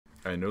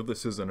I know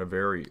this isn't a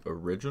very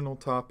original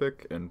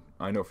topic, and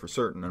I know for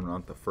certain I'm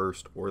not the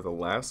first or the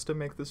last to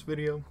make this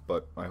video,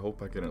 but I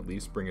hope I can at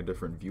least bring a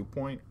different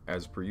viewpoint.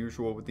 As per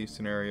usual with these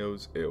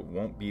scenarios, it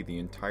won't be the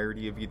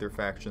entirety of either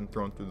faction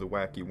thrown through the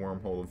wacky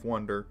wormhole of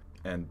wonder,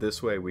 and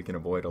this way we can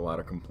avoid a lot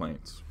of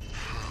complaints.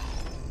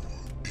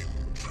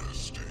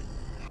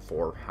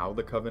 For how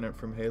the Covenant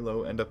from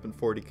Halo end up in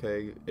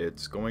 40k,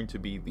 it's going to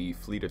be the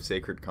Fleet of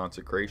Sacred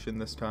Consecration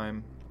this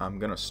time. I'm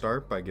going to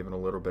start by giving a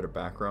little bit of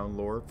background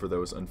lore for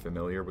those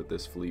unfamiliar with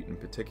this fleet in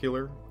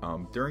particular.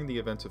 During the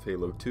events of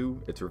Halo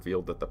 2, it's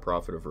revealed that the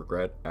Prophet of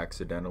Regret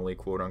accidentally,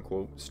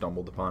 quote-unquote,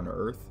 stumbled upon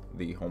Earth,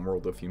 the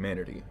homeworld of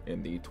humanity,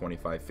 in the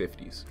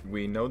 2550s.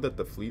 We know that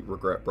the fleet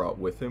Regret brought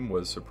with him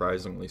was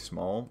surprisingly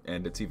small,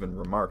 and it's even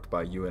remarked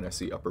by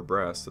UNSC upper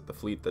brass that the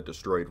fleet that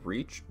destroyed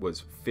Reach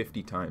was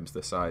 50 times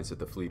the size of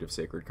the Fleet of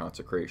Sacred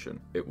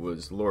Consecration. It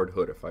was Lord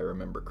Hood, if I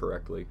remember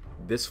correctly.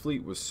 This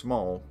fleet was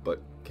small,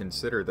 but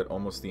consider that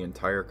almost the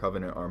entire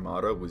Covenant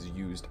armada was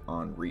used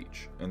on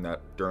Reach, and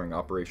that during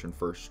Operation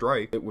First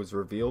Strike, it was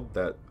revealed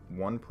that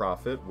one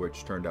prophet,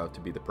 which turned out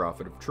to be the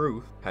Prophet of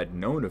Truth, had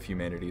known of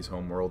humanity's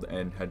homeworld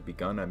and had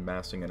begun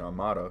amassing an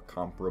armada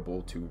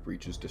comparable to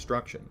Reach's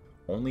destruction.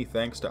 Only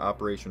thanks to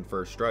Operation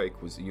First Strike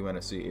was the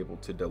UNSC able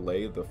to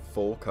delay the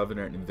full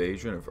Covenant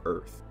invasion of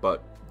Earth,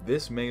 but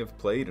this may have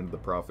played into the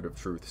Prophet of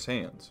Truth's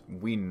hands.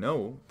 We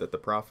know that the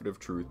Prophet of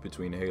Truth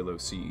between Halo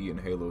CE and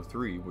Halo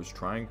 3 was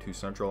trying to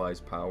centralize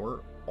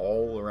power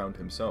all around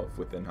himself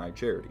within High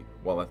Charity,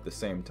 while at the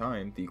same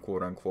time the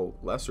quote-unquote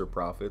lesser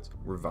prophets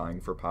were vying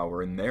for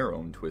power in their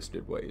own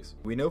twisted ways.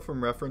 We know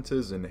from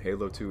references in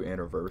Halo 2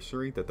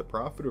 Anniversary that the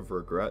Prophet of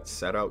Regret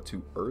set out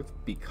to Earth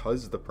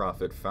because the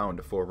Prophet found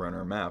a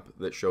Forerunner map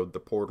that showed the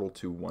portal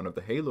to one of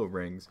the Halo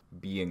rings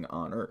being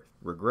on Earth.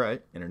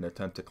 Regret, in an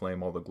attempt to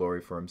claim all the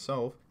glory for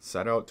himself,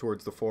 set out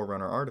towards the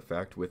Forerunner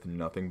artifact with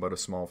nothing but a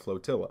small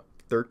flotilla.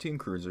 13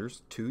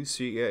 cruisers, 2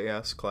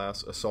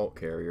 CAS-class assault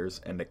carriers,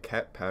 and a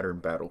Cat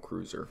Pattern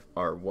battlecruiser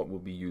are what will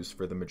be used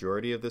for the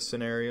majority of this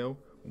scenario.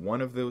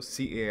 One of those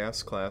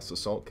CAS-class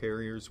assault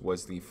carriers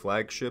was the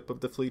flagship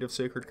of the Fleet of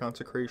Sacred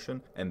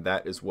Consecration, and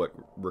that is what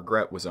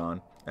Regret was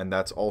on, and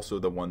that's also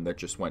the one that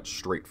just went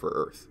straight for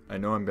Earth. I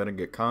know I'm gonna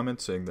get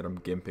comments saying that I'm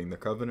gimping the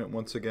Covenant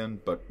once again,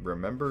 but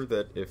remember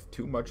that if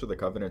too much of the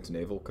Covenant's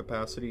naval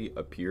capacity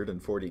appeared in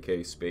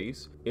 40k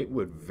space, it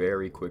would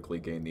very quickly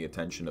gain the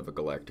attention of a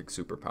galactic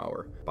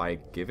superpower. By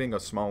giving a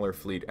smaller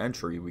fleet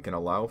entry, we can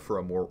allow for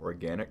a more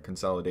organic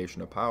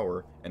consolidation of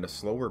power and a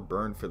slower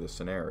burn for the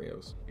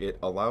scenarios. It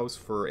allows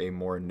for a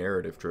more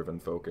narrative-driven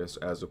focus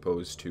as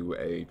opposed to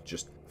a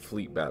just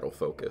fleet battle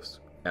focus.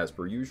 As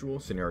per usual,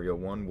 Scenario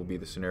 1 will be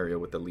the scenario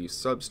with the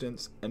least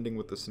substance, ending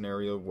with the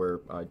scenario where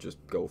I just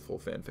go full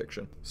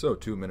fanfiction. So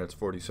 2 minutes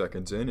 40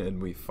 seconds in,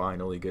 and we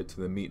finally get to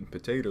the meat and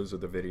potatoes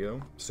of the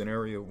video.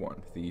 Scenario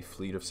 1, the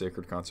Fleet of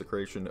Sacred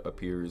Consecration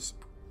appears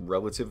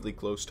relatively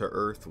close to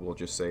Earth. We'll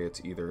just say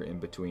it's either in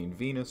between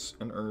Venus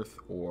and Earth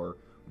or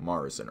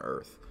Mars and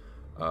Earth.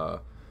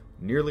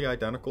 Nearly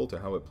identical to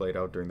how it played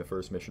out during the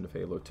first mission of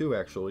Halo 2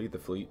 actually, the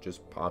fleet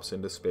just pops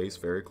into space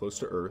very close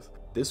to Earth.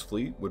 This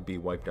fleet would be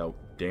wiped out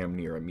damn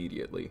near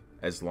immediately.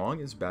 As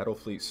long as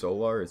Battlefleet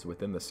Solar is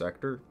within the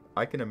sector,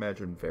 I can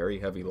imagine very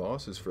heavy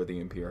losses for the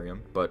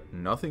Imperium, but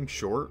nothing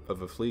short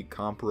of a fleet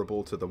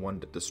comparable to the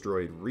one that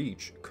destroyed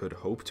Reach could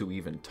hope to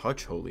even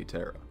touch Holy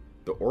Terra.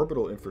 The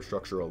orbital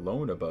infrastructure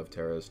alone above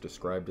Terra is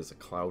described as a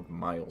cloud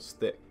miles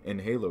thick. In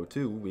Halo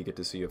 2, we get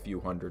to see a few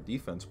hundred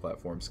defense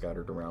platforms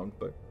scattered around,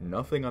 but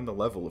nothing on the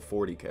level of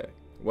 40k.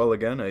 Well,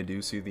 again, I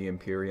do see the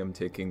Imperium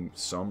taking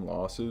some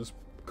losses,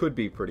 could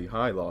be pretty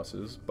high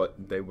losses,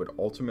 but they would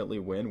ultimately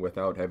win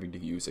without having to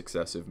use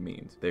excessive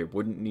means. They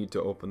wouldn't need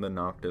to open the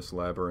Noctis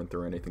Labyrinth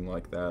or anything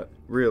like that.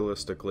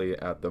 Realistically,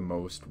 at the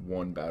most,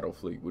 one battle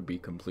fleet would be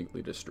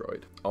completely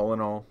destroyed. All in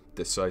all,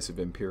 decisive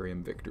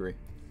Imperium victory.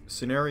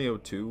 Scenario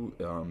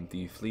 2,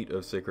 the Fleet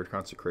of Sacred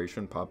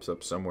Consecration pops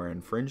up somewhere in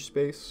fringe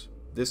space.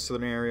 This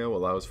scenario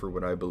allows for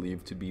what I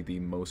believe to be the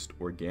most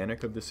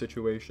organic of the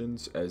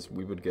situations, as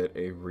we would get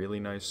a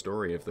really nice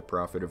story of the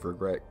Prophet of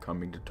Regret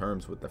coming to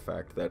terms with the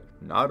fact that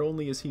not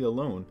only is he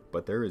alone,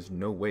 but there is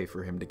no way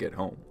for him to get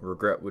home.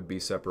 Regret would be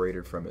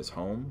separated from his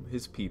home,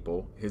 his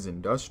people, his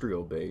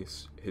industrial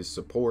base, his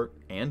support,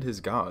 and his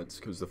gods,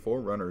 because the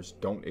Forerunners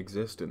don't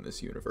exist in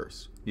this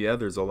universe. Yeah,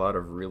 there's a lot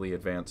of really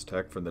advanced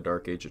tech from the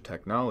Dark Age of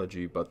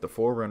technology, but the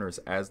Forerunners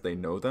as they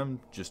know them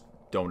just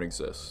don't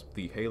exist.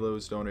 The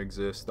Halos don't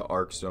exist, the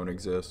Arcs don't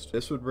exist.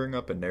 This would bring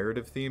up a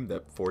narrative theme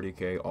that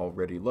 40k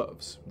already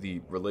loves. The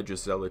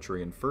religious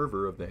zealotry and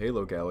fervor of the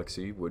Halo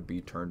galaxy would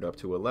be turned up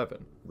to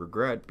 11.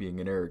 Regret,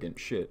 being an arrogant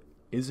shit,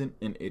 isn't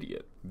an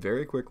idiot.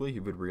 Very quickly he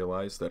would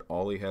realize that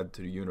all he had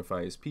to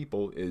unify his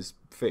people is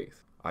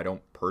faith. I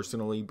don't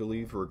personally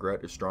believe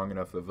Regret is strong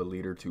enough of a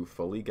leader to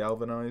fully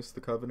galvanize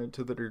the Covenant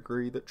to the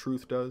degree that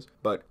Truth does,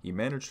 but he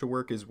managed to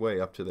work his way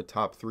up to the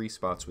top 3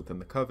 spots within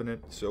the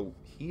Covenant, so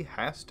he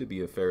has to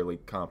be a fairly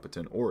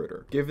competent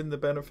orator. Given the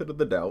benefit of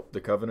the doubt,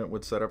 the Covenant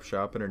would set up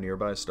shop in a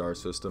nearby star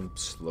system,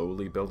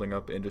 slowly building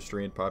up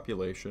industry and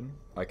population.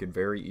 I could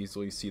very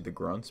easily see the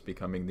grunts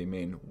becoming the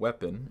main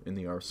weapon in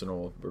the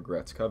arsenal of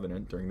Regret's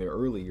Covenant during the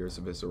early years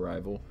of his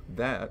arrival.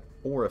 That,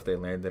 or if they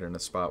landed in a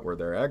spot where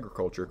their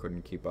agriculture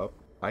couldn't keep up,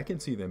 I can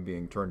see them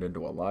being turned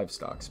into a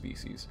livestock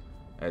species.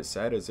 As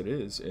sad as it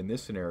is, in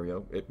this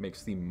scenario, it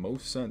makes the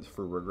most sense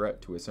for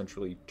Regret to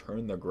essentially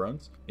turn the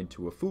grunts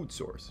into a food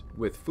source.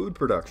 With food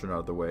production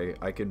out of the way,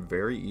 I can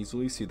very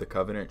easily see the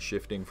Covenant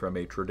shifting from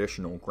a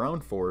traditional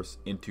ground force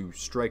into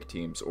strike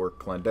teams or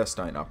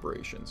clandestine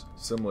operations.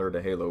 Similar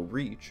to Halo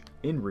Reach,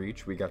 in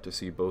Reach we got to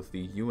see both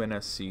the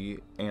UNSC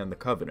and the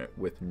Covenant,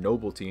 with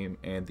Noble Team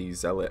and the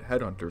Zealot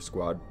Headhunter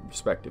Squad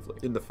respectively.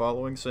 In the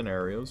following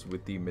scenarios,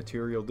 with the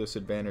material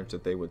disadvantage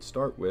that they would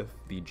start with,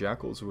 the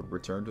Jackals would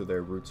return to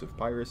their roots of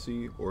piracy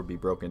or be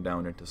broken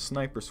down into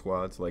sniper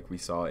squads like we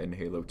saw in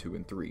Halo 2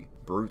 and 3.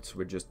 Brutes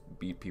would just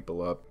beat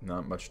people up,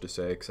 not much to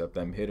say except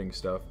them hitting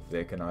stuff.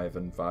 They connive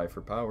and vie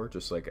for power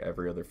just like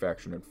every other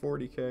faction in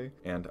 40k,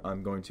 and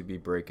I'm going to be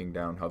breaking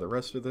down how the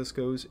rest of this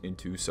goes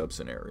into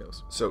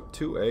sub-scenarios. So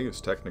 2A is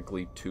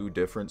technically two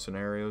different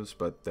scenarios,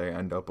 but they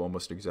end up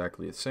almost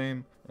exactly the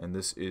same, and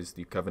this is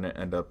the Covenant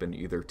end up in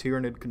either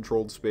Tyranid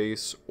controlled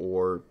space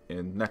or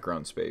in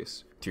Necron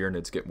space.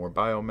 Tyranids get more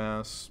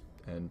biomass,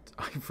 and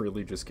I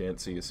really just can't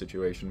see a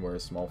situation where a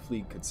small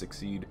fleet could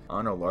succeed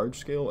on a large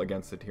scale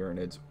against the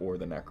Tyranids or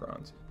the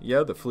Necrons.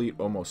 Yeah, the fleet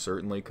almost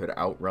certainly could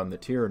outrun the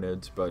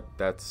Tyranids, but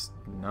that's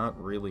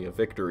not really a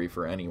victory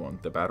for anyone.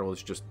 The battle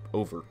is just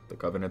over. The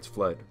Covenant's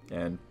fled,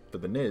 and for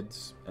the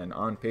Nids, an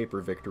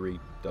on-paper victory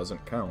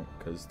doesn't count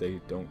because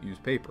they don't use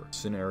paper.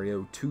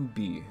 Scenario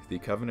 2B, the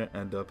Covenant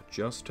end up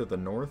just to the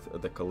north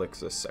of the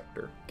Calixus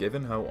sector.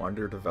 Given how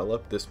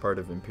underdeveloped this part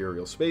of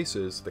Imperial space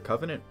is, the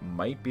Covenant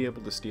might be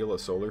able to steal a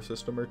solar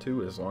system or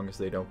two as long as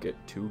they don't get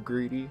too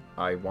greedy.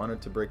 I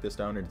wanted to break this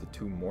down into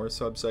two more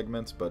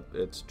sub-segments, but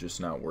it's just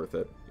not worth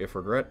it. If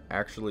Regret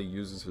actually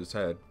uses his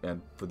head,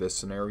 and for this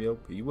scenario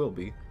he will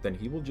be, then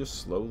he will just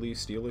slowly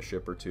steal a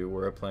ship or two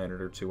or a planet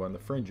or two on the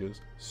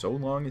fringes, so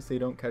long as they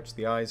don't catch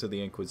the eyes of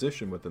the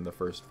Inquisition within the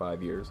first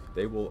 5 years,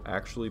 they will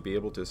actually be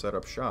able to set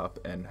up shop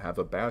and have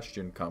a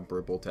bastion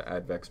comparable to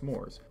Advex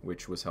Moors,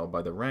 which was held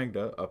by the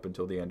Rangda up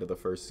until the end of the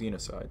first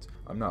Xenocides.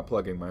 I'm not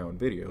plugging my own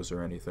videos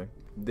or anything.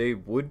 They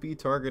would be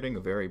targeting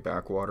a very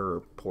backwater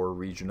or poor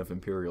region of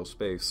Imperial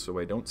space, so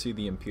I don't see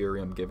the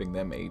Imperium giving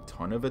them a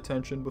ton of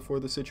attention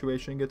before the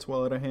situation gets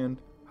well out of hand.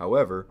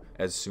 However,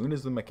 as soon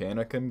as the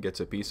Mechanicum gets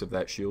a piece of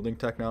that shielding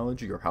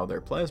technology or how their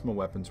plasma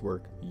weapons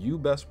work, you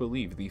best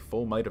believe the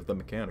full might of the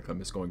Mechanicum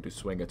is going to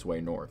swing its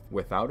way north.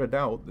 Without a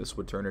doubt, this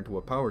would turn into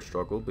a power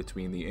struggle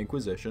between the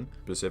Inquisition,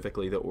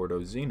 specifically the Ordo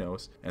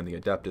Xenos, and the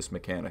Adeptus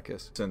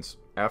Mechanicus, since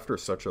after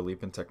such a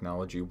leap in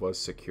technology was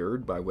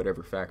secured by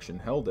whatever faction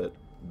held it,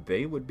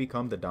 they would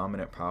become the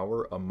dominant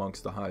power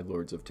amongst the High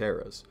Lords of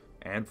Terras.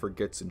 And for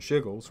gits and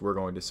shiggles, we're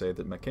going to say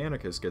that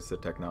Mechanicus gets the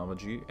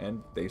technology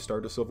and they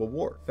start a civil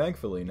war.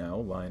 Thankfully now,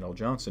 Lionel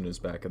Johnson is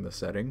back in the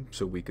setting,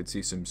 so we could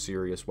see some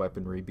serious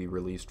weaponry be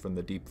released from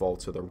the deep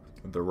vaults of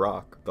the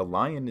Rock. The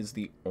Lion is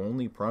the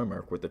only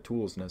Primarch with the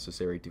tools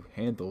necessary to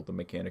handle the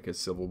Mechanicus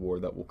civil war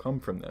that will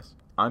come from this.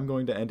 I'm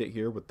going to end it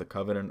here with the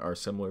Covenant are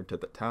similar to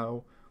the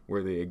Tau,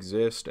 where they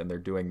exist and they're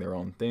doing their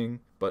own thing,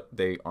 but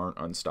they aren't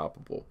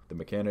unstoppable. The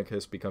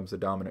Mechanicus becomes the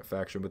dominant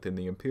faction within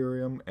the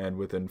Imperium, and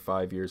within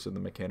 5 years of the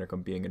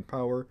Mechanicum being in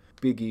power,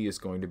 Big E is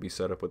going to be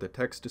set up with a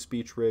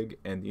text-to-speech rig,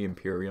 and the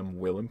Imperium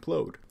will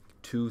implode.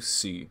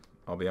 2C.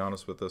 I'll be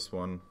honest with this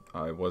one,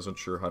 I wasn't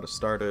sure how to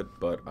start it,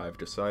 but I've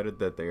decided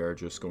that they are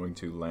just going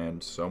to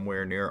land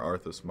somewhere near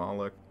Arthas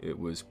Malak. It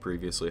was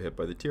previously hit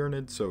by the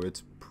Tyranids, so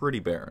it's pretty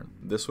barren.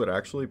 This would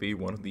actually be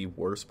one of the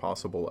worst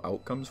possible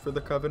outcomes for the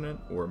Covenant,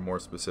 or more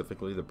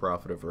specifically the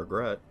Prophet of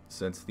Regret,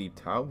 since the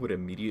Tau would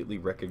immediately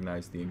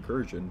recognize the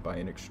incursion by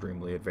an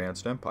extremely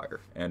advanced empire,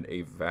 and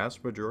a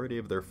vast majority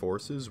of their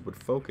forces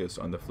would focus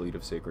on the Fleet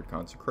of Sacred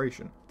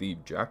Consecration. The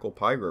Jackal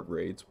pirate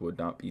raids would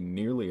not be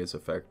nearly as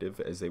effective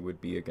as they would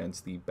be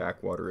against the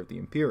backwater of the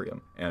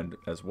Imperium, and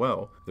as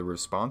well, the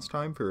response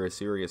time for a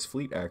serious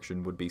fleet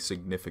action would be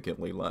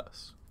significantly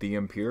less. The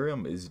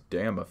Imperium is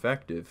damn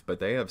effective, but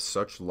they have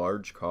such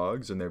large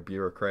cogs in their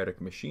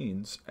bureaucratic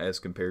machines as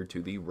compared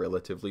to the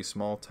relatively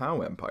small Tau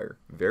Empire.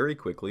 Very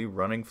quickly,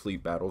 running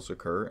fleet battles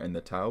occur, and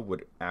the Tau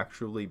would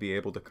actually be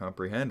able to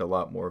comprehend a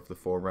lot more of the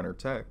Forerunner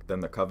tech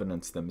than the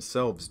Covenants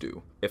themselves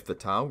do. If the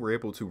Tau were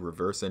able to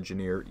reverse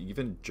engineer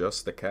even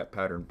just the Cat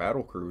Pattern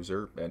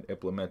battlecruiser and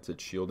implement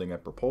its shielding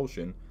and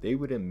propulsion, they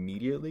would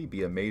immediately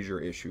be a major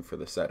issue for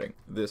the setting.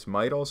 This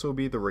might also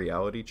be the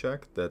reality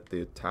check that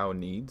the Tau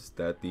needs,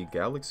 that the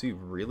galaxy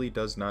really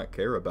does not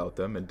care about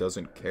them and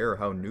doesn't care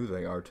how new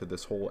they are to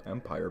this whole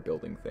empire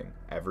building thing.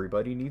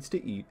 Everybody needs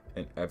to eat,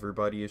 and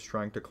everybody is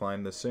trying to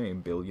climb the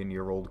same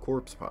billion-year-old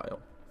corpse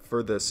pile.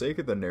 For the sake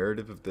of the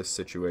narrative of this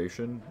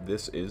situation,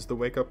 this is the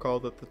wake-up call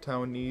that the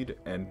Tau need,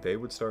 and they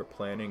would start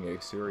planning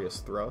a serious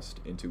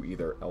thrust into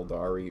either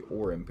Eldari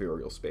or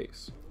Imperial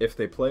space. If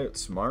they play it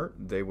smart,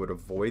 they would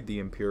avoid the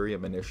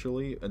Imperium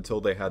initially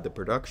until they had the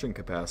production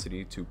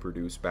capacity to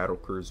produce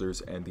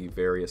battlecruisers and the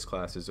various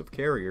classes of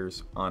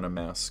carriers on a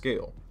mass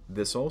scale.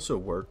 This also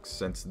works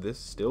since this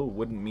still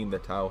wouldn't mean the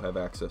Tau have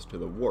access to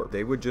the warp.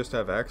 They would just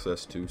have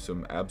access to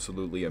some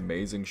absolutely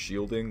amazing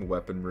shielding,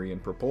 weaponry,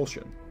 and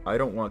propulsion. I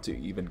don't want to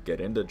even get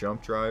into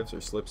jump drives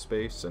or slip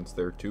space since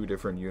they're two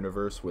different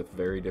universes with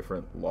very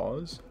different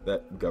laws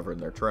that govern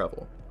their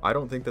travel. I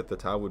don't think that the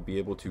Tau would be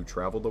able to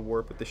travel the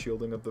warp with the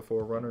shielding of the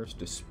Forerunners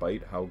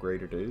despite how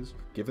great it is,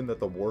 given that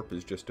the warp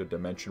is just a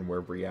dimension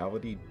where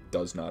reality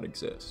does not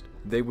exist.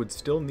 They would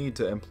still need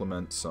to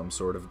implement some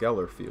sort of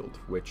Geller field,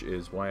 which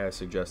is why I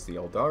suggest the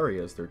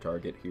Eldari as their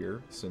target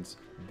here, since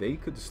they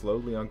could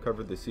slowly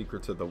uncover the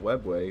secrets of the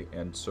webway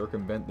and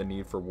circumvent the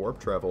need for warp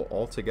travel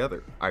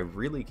altogether. I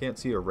really can't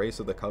see a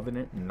race of the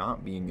Covenant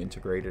not being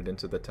integrated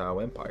into the Tau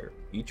Empire.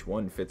 Each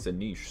one fits a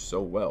niche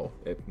so well,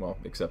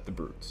 except the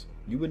Brutes.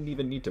 You wouldn't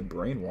even need to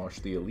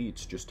brainwash the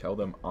elites, just tell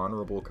them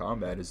honorable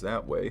combat is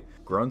that way.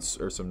 Grunts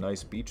are some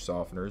nice beach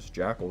softeners,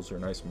 Jackals are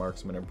nice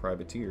marksmen and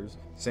privateers,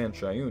 San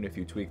Shayun if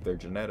you tweak their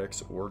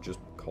genetics, or just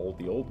call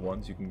the old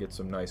ones, you can get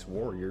some nice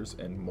warriors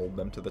and mold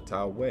them to the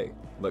Tau way.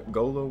 Let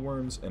Golo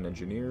worms and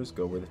engineers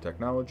go where the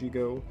technology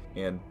go,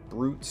 and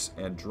brutes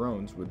and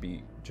drones would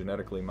be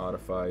genetically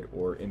modified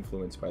or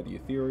influenced by the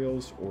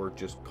ethereals, or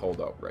just called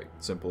outright.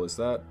 Simple as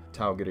that.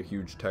 Tau get a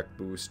huge tech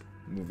boost,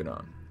 moving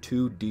on.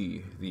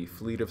 2D, the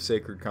Fleet of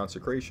Sacred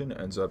Consecration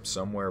ends up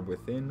somewhere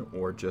within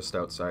or just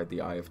outside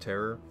the Eye of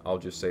Terror. I'll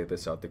just say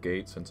this out the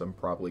gate since I'm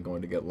probably going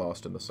to get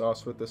lost in the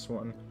sauce with this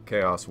one.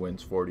 Chaos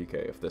wins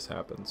 40k if this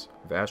happens.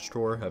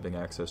 Vashtor having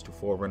access to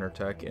Forerunner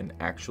tech and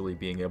actually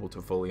being able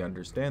to fully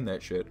understand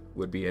that shit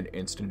would be an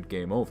instant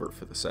game over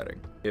for the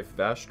setting. If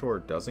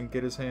Vashtor doesn't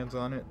get his hands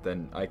on it,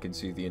 then I can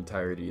see the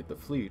entirety of the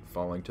fleet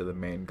falling to the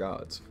main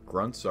gods.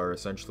 Grunts are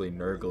essentially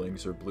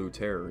Nurglings or Blue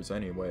Terrors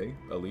anyway.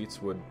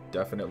 Elites would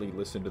definitely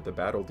listen to the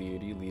battle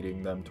deity,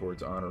 leading them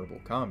towards honorable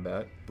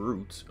combat.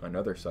 Brutes,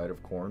 another side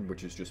of Khorne,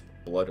 which is just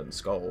blood and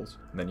skulls.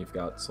 And then you've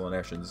got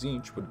Slaanesh and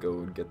Tzeentch would go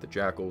and get the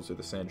Jackals or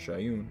the San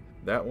Shayun.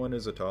 That one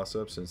is a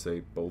toss-up since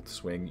they both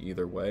swing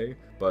either way,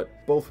 but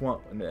both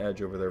want an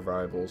edge over their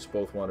rivals,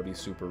 both want to be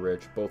super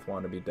rich, both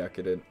want to be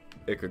decadent.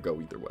 It could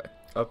go either way.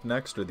 Up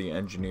next are the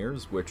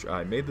Engineers, which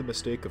I made the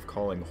mistake of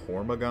calling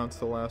Hormagaunts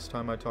the last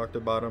time I talked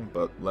about them,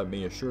 but let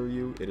me assure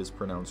you, it is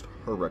pronounced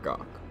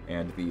Huragok,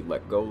 and the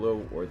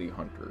Letgolo or the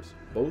Hunters.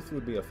 Both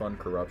would be a fun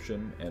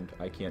corruption, and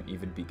I can't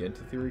even begin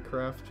to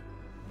theorycraft.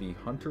 The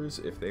Hunters,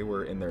 if they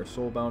were in their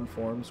soulbound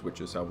forms, which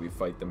is how we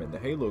fight them in the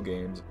Halo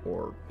games,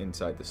 or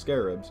inside the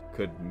Scarabs,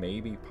 could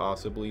maybe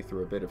possibly,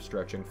 through a bit of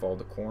stretching, fall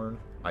to Khorne.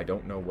 I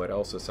don't know what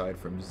else aside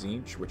from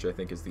Tzeentch, which I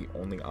think is the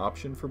only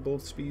option for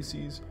both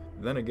species.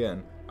 Then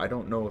again, I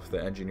don't know if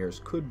the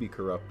Engineers could be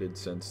corrupted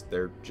since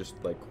they're just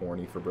like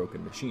horny for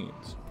broken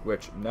machines.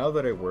 Which, now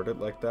that I word it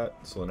like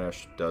that,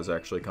 Slaanesh does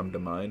actually come to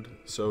mind.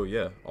 So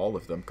yeah, all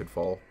of them could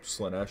fall.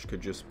 Slaanesh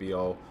could just be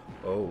all,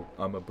 oh,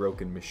 I'm a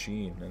broken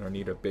machine and I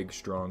need a big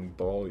strong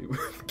ball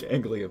with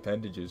gangly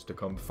appendages to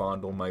come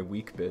fondle my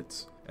weak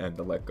bits. And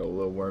the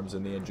Letgolo worms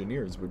and the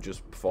Engineers would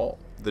just fall.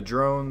 The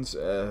drones,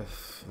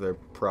 they're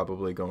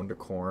probably going to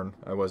Khorne.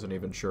 I wasn't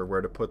even sure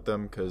where to put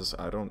them because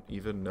I don't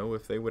even know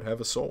if they would have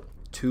a soul.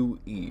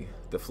 2E.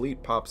 The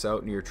fleet pops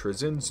out near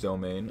Trazin's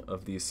domain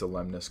of the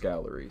Solemnus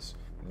Galleries.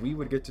 We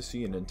would get to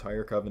see an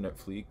entire Covenant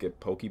fleet get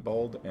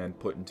pokeballed and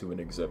put into an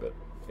exhibit.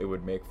 It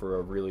would make for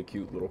a really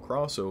cute little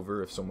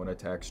crossover if someone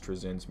attacks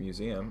Trazin's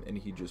museum and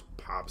he just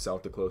pops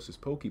out the closest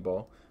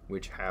Pokeball,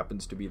 which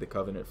happens to be the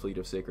Covenant Fleet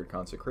of Sacred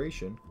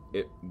Consecration.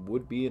 It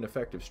would be an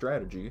effective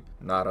strategy,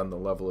 not on the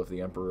level of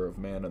the Emperor of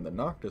Man and the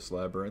Noctis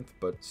Labyrinth,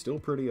 but still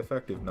pretty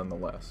effective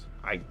nonetheless.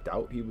 I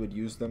doubt he would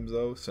use them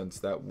though, since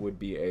that would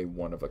be a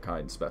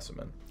one-of-a-kind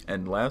specimen.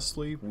 And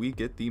lastly, we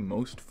get the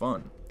most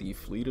fun. The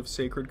Fleet of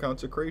Sacred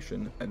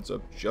Consecration ends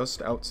up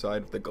just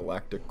outside of the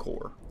galactic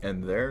core,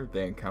 and there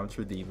they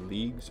encounter the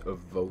Leagues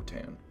of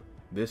Votann.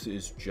 This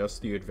is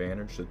just the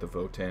advantage that the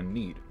Votann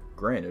need.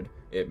 Granted,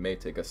 it may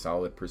take a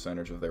solid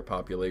percentage of their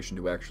population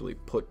to actually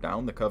put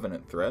down the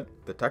Covenant threat.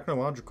 The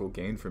technological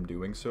gain from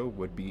doing so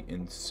would be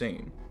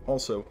insane.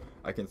 Also,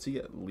 I can see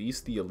at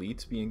least the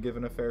elites being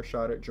given a fair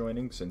shot at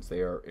joining since they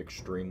are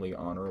extremely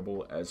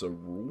honorable as a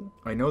rule.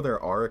 I know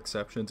there are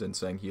exceptions in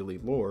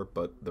Sangheili lore,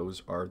 but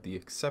those are the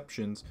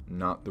exceptions,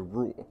 not the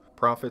rule.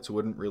 Prophets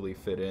wouldn't really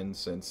fit in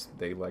since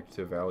they like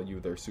to value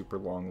their super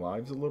long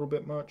lives a little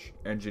bit much.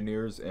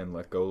 Engineers and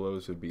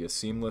Letgolos would be a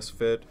seamless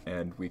fit,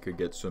 and we could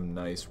get some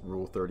nice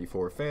Rule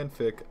 34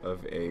 fanfic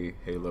of a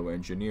Halo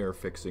engineer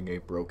fixing a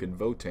broken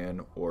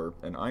Votann or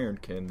an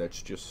Ironkin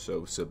that's just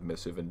so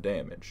submissive and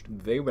damaged.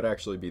 They would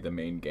actually be the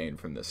main gain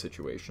from this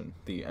situation.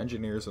 The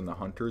Engineers and the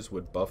Hunters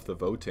would buff the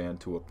Votann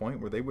to a point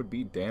where they would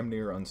be damn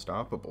near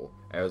unstoppable,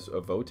 as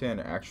a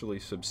Votann actually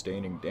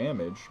sustaining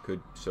damage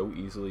could so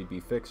easily be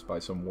fixed by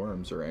some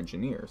worms or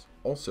Engineers.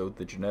 Also,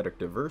 the genetic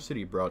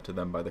diversity brought to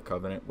them by the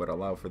Covenant would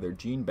allow for their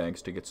gene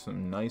banks to get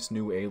some nice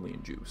new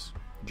alien juice.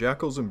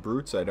 Jackals and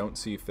brutes I don't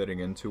see fitting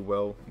in too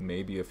well.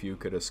 Maybe a few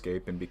could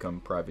escape and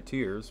become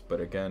privateers, but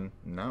again,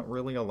 not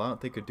really a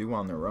lot they could do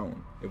on their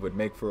own. It would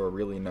make for a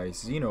really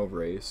nice Xeno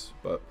race,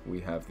 but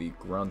we have the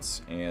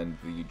grunts and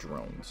the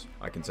drones.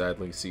 I can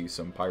sadly see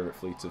some pirate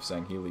fleets of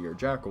Sangheli or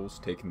jackals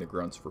taking the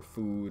grunts for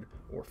food,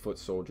 or foot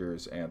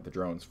soldiers and the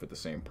drones for the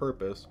same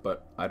purpose,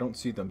 but I don't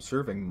see them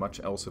serving much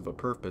else of a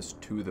purpose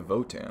to the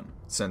Votann.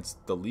 Since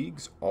the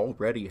leagues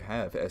already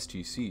have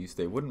STCs,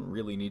 they wouldn't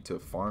really need to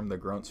farm the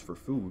grunts for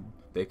food.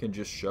 They can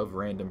just shove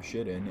random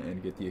shit in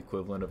and get the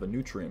equivalent of a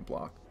nutrient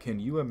block. Can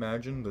you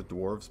imagine the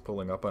dwarves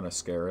pulling up on a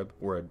scarab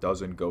or a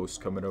dozen ghosts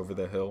coming over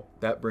the hill?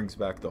 That brings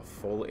back the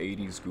full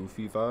 80s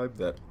Goofy vibe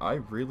that I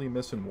really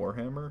miss in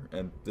Warhammer,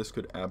 and this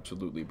could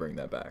absolutely bring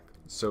that back.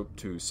 So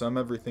to sum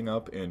everything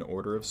up in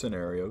order of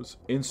scenarios,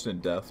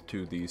 instant death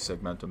to the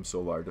Segmentum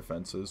Solar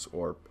defenses,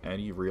 or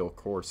any real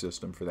core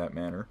system for that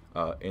matter,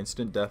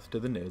 instant death to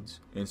the Nids,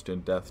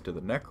 instant death to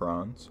the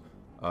Necrons,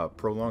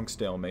 prolonged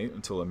stalemate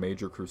until a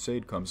major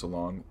crusade comes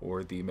along,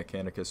 or the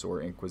Mechanicus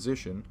or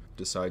Inquisition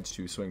decides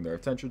to swing their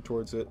attention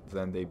towards it,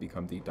 then they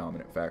become the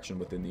dominant faction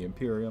within the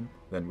Imperium.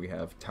 Then we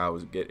have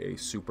Taus get a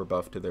super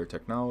buff to their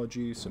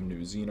technology, some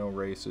new Xeno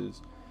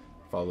races,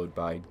 followed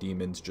by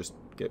demons just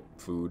get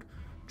food,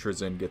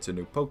 Trizin gets a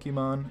new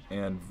Pokemon,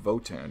 and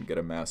Votann get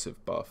a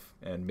massive buff,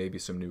 and maybe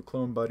some new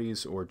clone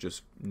buddies or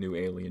just new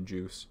alien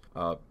juice.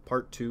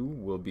 Part 2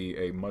 will be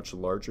a much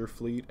larger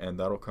fleet, and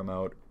that'll come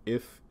out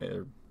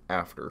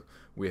after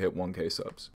we hit 1k subs.